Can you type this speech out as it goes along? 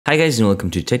Hi guys and welcome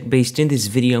to TechBased. In this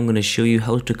video I'm going to show you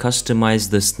how to customize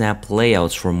the snap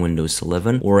layouts from Windows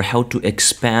 11 or how to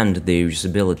expand their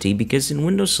usability, because in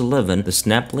Windows 11 the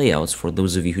snap layouts, for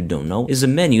those of you who don't know, is a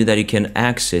menu that you can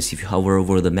access if you hover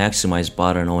over the maximize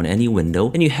button on any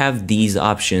window, and you have these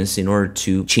options in order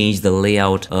to change the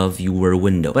layout of your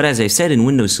window. But as I said, in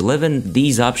Windows 11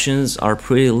 these options are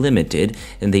pretty limited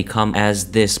and they come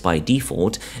as this by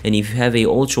default, and if you have a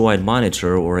ultra-wide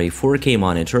monitor or a 4K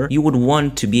monitor, you would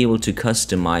want to be able to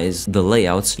customize the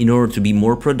layouts in order to be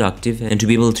more productive and to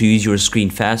be able to use your screen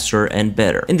faster and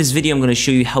better. In this video I'm going to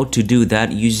show you how to do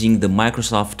that using the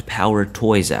Microsoft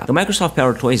PowerToys app. The Microsoft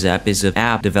PowerToys app is an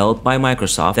app developed by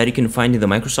Microsoft that you can find in the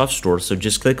Microsoft Store. So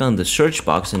just click on the search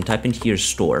box and type into your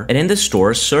store, and in the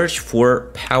store search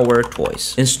for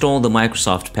PowerToys. Install the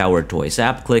Microsoft PowerToys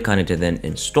app, click on it and then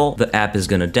install. The app is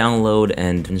going to download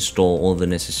and install all the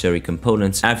necessary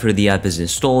components. After the app is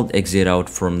installed, exit out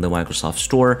from the Microsoft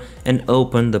Store and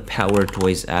open the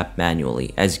PowerToys app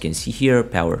manually. As you can see here,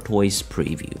 PowerToys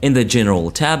preview. In the general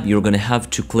tab, you're going to have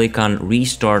to click on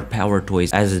restart PowerToys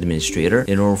as administrator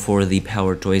in order for the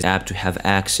PowerToys app to have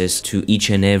access to each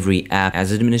and every app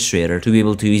as administrator, to be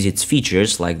able to use its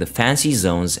features like the fancy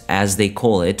zones, as they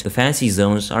call it. The fancy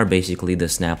zones are basically the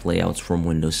snap layouts from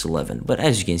Windows 11, but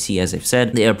as you can see, as I've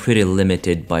said, they are pretty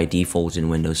limited by default in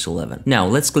Windows 11. Now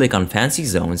let's click on fancy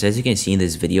zones. As you can see in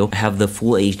this video, I have the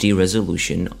full HD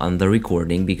resolution on the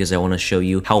recording because I want to show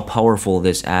you how powerful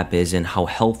this app is and how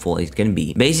helpful it can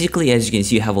be. Basically, as you can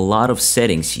see, you have a lot of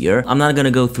settings here. I'm not going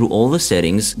to go through all the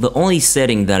settings. The only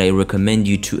setting that I recommend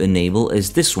you to enable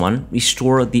is this one: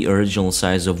 restore the original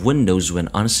size of windows when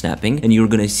unsnapping, and you're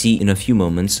going to see in a few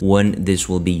moments when this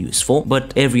will be useful.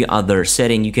 But every other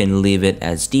setting you can leave it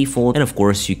as default, and of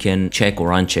course you can check or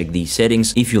uncheck these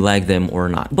settings if you like them or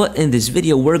not. But in this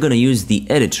video we're going to use the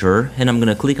editor, and I'm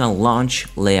going to click on launch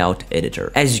layout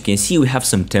editor. As you can see, we have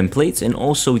some templates, and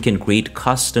also we can create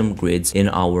custom grids in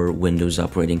our Windows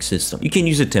operating system. You can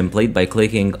use a template by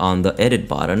clicking on the edit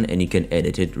button and you can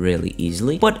edit it really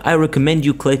easily, but I recommend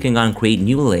you clicking on create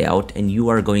new layout and you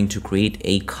are going to create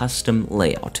a custom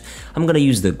layout. I'm going to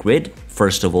use the grid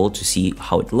first of all to see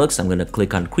how it looks. I'm going to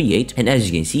click on create, and as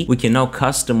you can see, we can now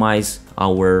customize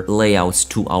our layouts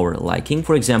to our liking.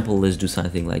 For example, let's do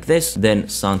something like this, then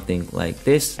something like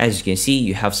this. As you can see,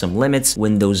 you have some limits.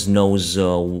 Windows knows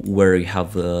where you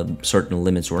have certain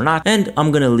limits or not, and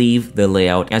I'm gonna leave the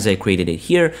layout as I created it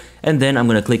here, and then I'm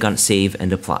gonna click on save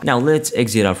and apply. Now let's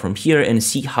exit out from here and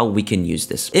see how we can use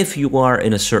this. If you are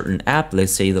in a certain app,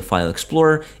 let's say the File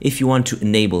Explorer, if you want to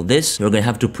enable this, you're gonna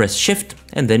have to press Shift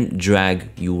and then drag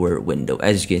your window.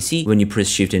 As you can see, when you press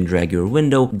Shift and drag your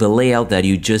window, the layout that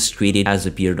you just created has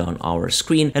appeared on our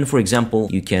screen, and for example,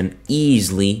 you can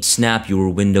easily snap your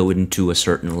window into a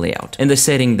certain layout. And the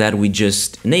setting that we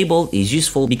just enabled is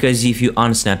useful because if you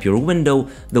unsnap your window,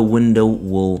 the window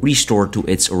will restore to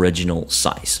its original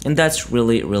size, and that's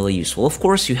really useful. Of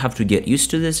course, you have to get used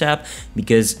to this app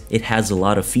because it has a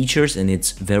lot of features and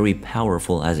it's very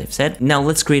powerful, as I've said. Now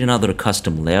let's create another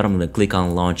custom layout. I'm going to click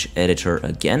on launch editor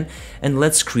again, and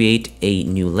let's create a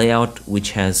new layout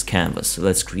which has canvas. So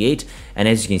let's create, and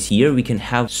as you can see here, we can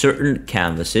have certain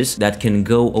canvases that can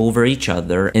go over each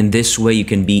other, and this way you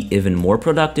can be even more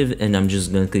productive. And I'm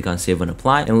just going to click on save and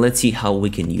apply, and let's see how we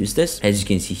can use this. As you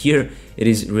can see here, it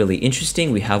is really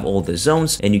interesting. We have all the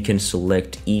zones and you can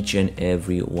select each and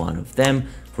every one of them.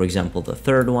 For example, the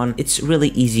third one, it's really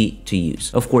easy to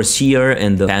use. Of course, here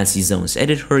in the fancy zones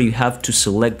editor, you have to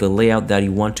select the layout that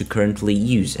you want to currently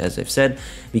use, as I've said,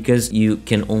 because you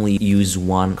can only use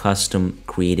one custom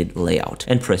created layout.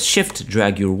 And press Shift,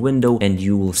 drag your window, and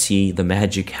you will see the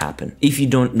magic happen. If you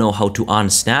don't know how to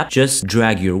unsnap, just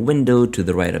drag your window to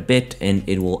the right a bit and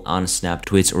it will unsnap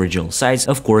to its original size.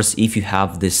 Of course, if you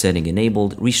have this setting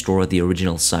enabled, restore the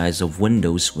original size of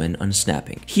windows when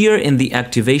unsnapping. Here in the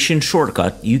activation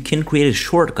shortcut, you can create a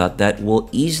shortcut that will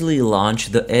easily launch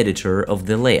the editor of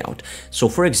the layout. So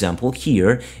for example,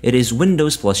 here it is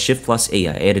Windows plus Shift plus A.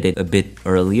 I edited a bit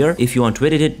earlier. If you want to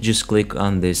edit it, just click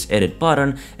on this edit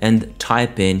button and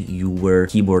type in your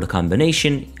keyboard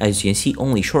combination. As you can see,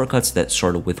 only shortcuts that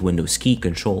start with Windows key,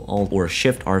 Control, Alt, or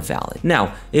Shift are valid.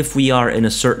 Now, if we are in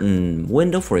a certain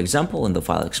window, for example, in the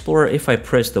File Explorer, if I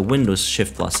press the Windows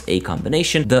Shift plus A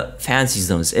combination, the fancy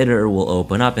zones editor will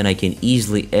open up and I can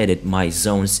easily edit my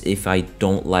zone zones if I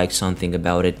don't like something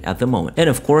about it at the moment. And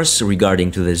of course,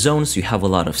 regarding to the zones, you have a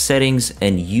lot of settings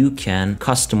and you can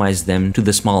customize them to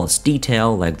the smallest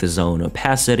detail, like the zone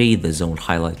opacity, the zone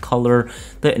highlight color,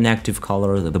 the inactive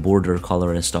color, the border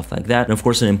color, and stuff like that. And of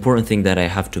course, an important thing that I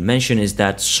have to mention is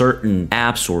that certain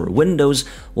apps or windows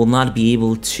will not be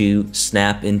able to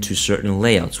snap into certain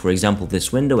layouts. For example,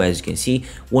 this window, as you can see,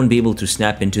 won't be able to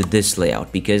snap into this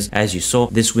layout because, as you saw,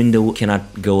 this window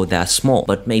cannot go that small,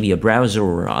 but maybe a browser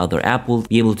or other app will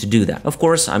be able to do that. Of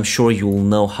course, I'm sure you will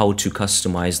know how to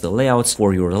customize the layouts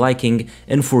for your liking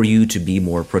and for you to be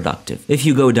more productive. If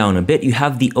you go down a bit, you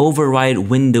have the override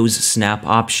Windows Snap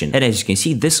option. And as you can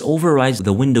see, this overrides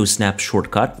the Windows Snap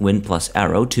shortcut, Win plus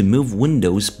arrow, to move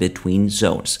windows between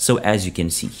zones. So as you can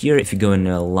see here, if you go and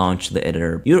launch the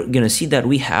editor, you're gonna see that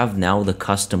we have now the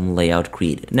custom layout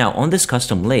created. Now on this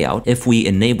custom layout, if we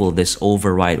enable this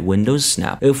override Windows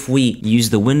Snap, if we use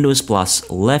the Windows plus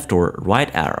left or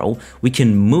right arrow, we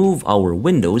can move our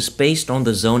windows based on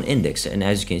the zone index. And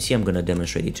as you can see, I'm gonna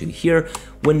demonstrate it to you here,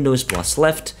 Windows plus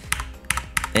left,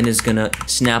 and it's gonna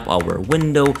snap our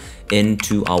window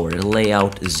into our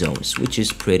layout zones, which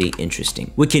is pretty interesting.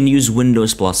 We can use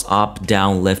Windows plus up,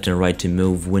 down, left, and right to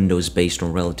move windows based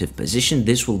on relative position.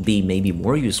 This will be maybe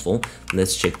more useful.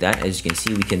 Let's check that. As you can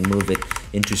see, we can move it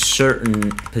into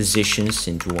certain positions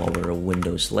into our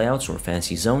Windows layouts or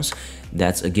fancy zones.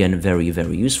 That's again very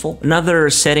useful. Another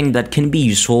setting that can be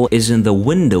useful is in the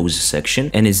Windows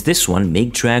section, and is this one,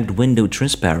 make dragged window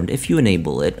transparent. If you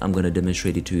enable it, I'm going to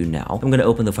demonstrate it to you now. I'm going to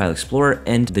open the File Explorer,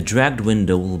 and the dragged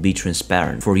window will be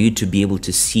transparent for you to be able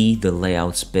to see the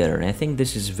layouts better. And I think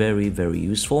this is very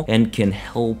useful and can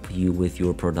help you with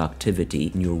your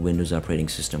productivity in your Windows operating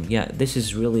system. Yeah, this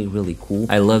is really cool.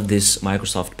 I love this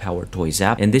Microsoft PowerToys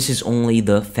app, and this is only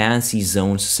the fancy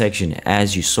zones section.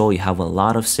 As you saw, you have a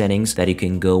lot of settings that you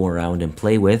can go around and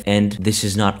play with, and this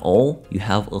is not all. You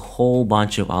have a whole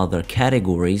bunch of other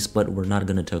categories, but we're not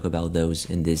going to talk about those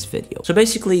in this video. So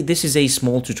basically, this is a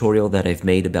small tutorial that I've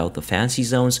made about the fancy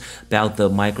zones, about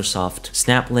the Microsoft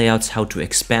Snap layouts, how to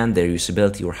expand their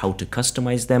usability or how to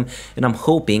customize them, and I'm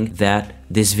hoping that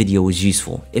this video was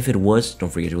useful. If it was, don't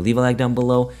forget to leave a like down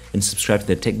below and subscribe to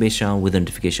the tech-based channel with the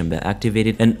notification bell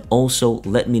activated, and also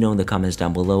let me know in the comments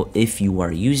down below if you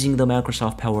are using the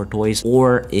Microsoft PowerToys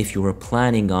or if you are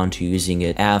planning on to using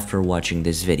it after watching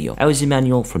this video. I was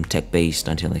Emmanuel from TechBased.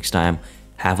 Until next time,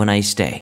 have a nice day.